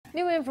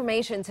New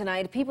information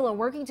tonight. People are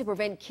working to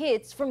prevent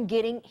kids from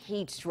getting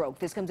heat stroke.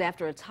 This comes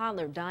after a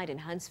toddler died in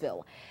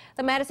Huntsville.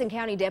 The Madison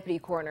County Deputy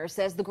Coroner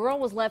says the girl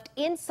was left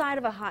inside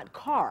of a hot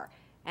car.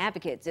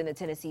 Advocates in the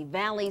Tennessee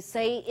Valley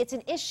say it's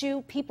an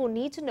issue people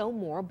need to know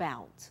more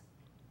about.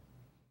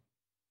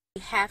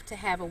 We have to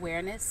have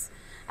awareness.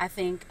 I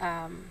think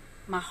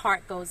my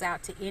heart goes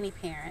out to any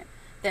parent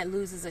that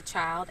loses a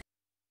child.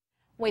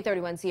 WAAY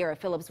 31 Sierra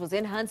Phillips was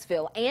in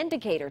Huntsville and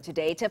Decatur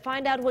today to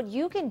find out what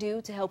you can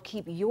do to help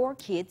keep your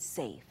kids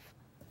safe.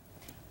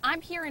 I'm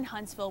here in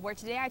Huntsville, where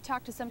today I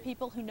talked to some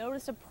people who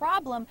noticed a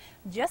problem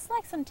just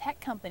like some tech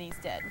companies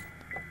did.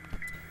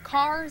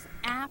 Cars,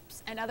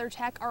 apps, and other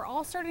tech are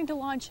all starting to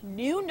launch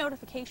new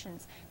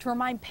notifications to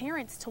remind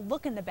parents to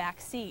look in the back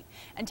seat.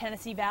 And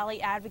Tennessee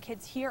Valley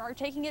advocates here are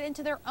taking it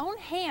into their own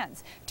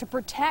hands to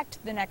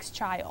protect the next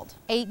child.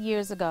 8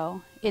 years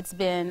ago,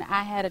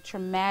 I had a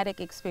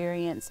traumatic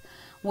experience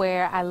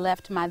where I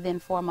left my then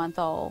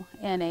 4-month-old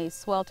in a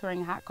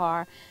sweltering hot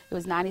car. It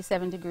was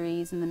 97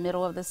 degrees in the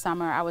middle of the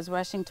summer. I was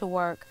rushing to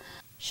work.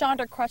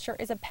 Shonda Crutcher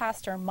is a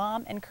pastor,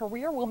 mom, and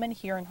career woman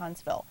here in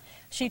Huntsville.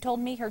 She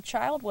told me her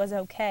child was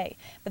okay,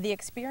 but the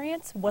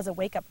experience was a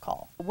wake-up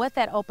call. What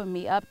that opened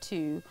me up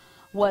to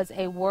was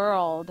a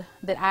world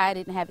that I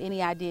didn't have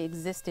any idea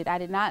existed. I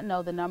did not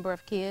know the number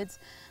of kids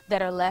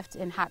that are left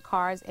in hot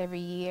cars every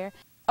year.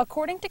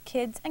 According to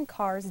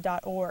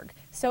kidsandcars.org,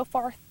 so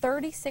far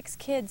 36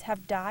 kids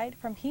have died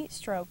from heat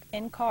stroke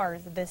in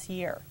cars this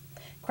year.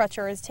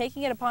 Crutcher is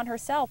taking it upon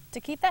herself to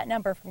keep that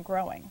number from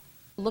growing.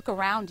 Look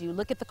around you,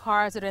 look at the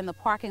cars that are in the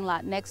parking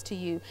lot next to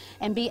you,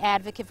 and be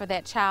advocate for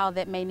that child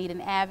that may need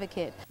an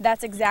advocate.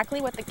 That's exactly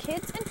what the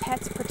Kids and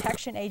Pets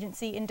Protection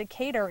Agency in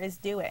Decatur is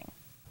doing.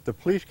 The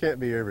police can't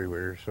be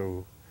everywhere,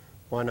 so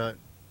why not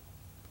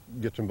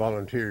get some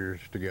volunteers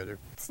together?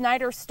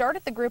 Snyder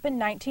started the group in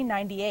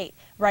 1998.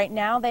 Right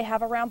now they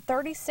have around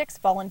 36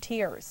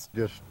 volunteers.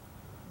 Just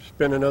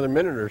spend another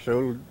minute or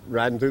so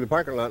riding through the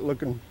parking lot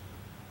looking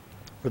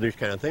for these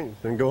kind of things,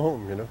 then go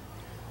home, you know.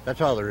 That's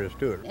all there is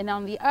to it. And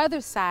on the other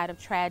side of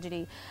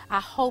tragedy, I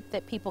hope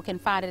that people can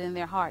find it in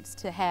their hearts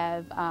to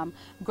have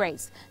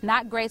grace.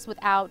 Not grace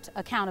without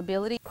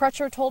accountability.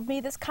 Crutcher told me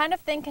this kind of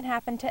thing can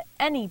happen to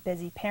any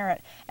busy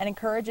parent and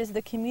encourages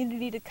the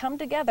community to come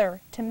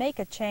together to make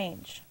a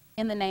change.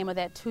 In the name of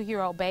that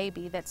 2-year-old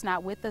baby that's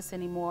not with us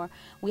anymore,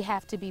 we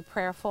have to be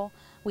prayerful,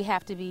 we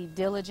have to be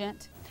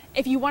diligent.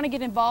 If you want to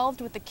get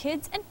involved with the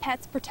Kids and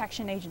Pets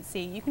Protection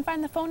Agency, you can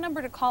find the phone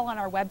number to call on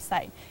our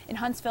website. In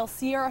Huntsville,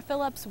 Sierra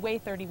Phillips,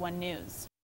 WAAY 31 News.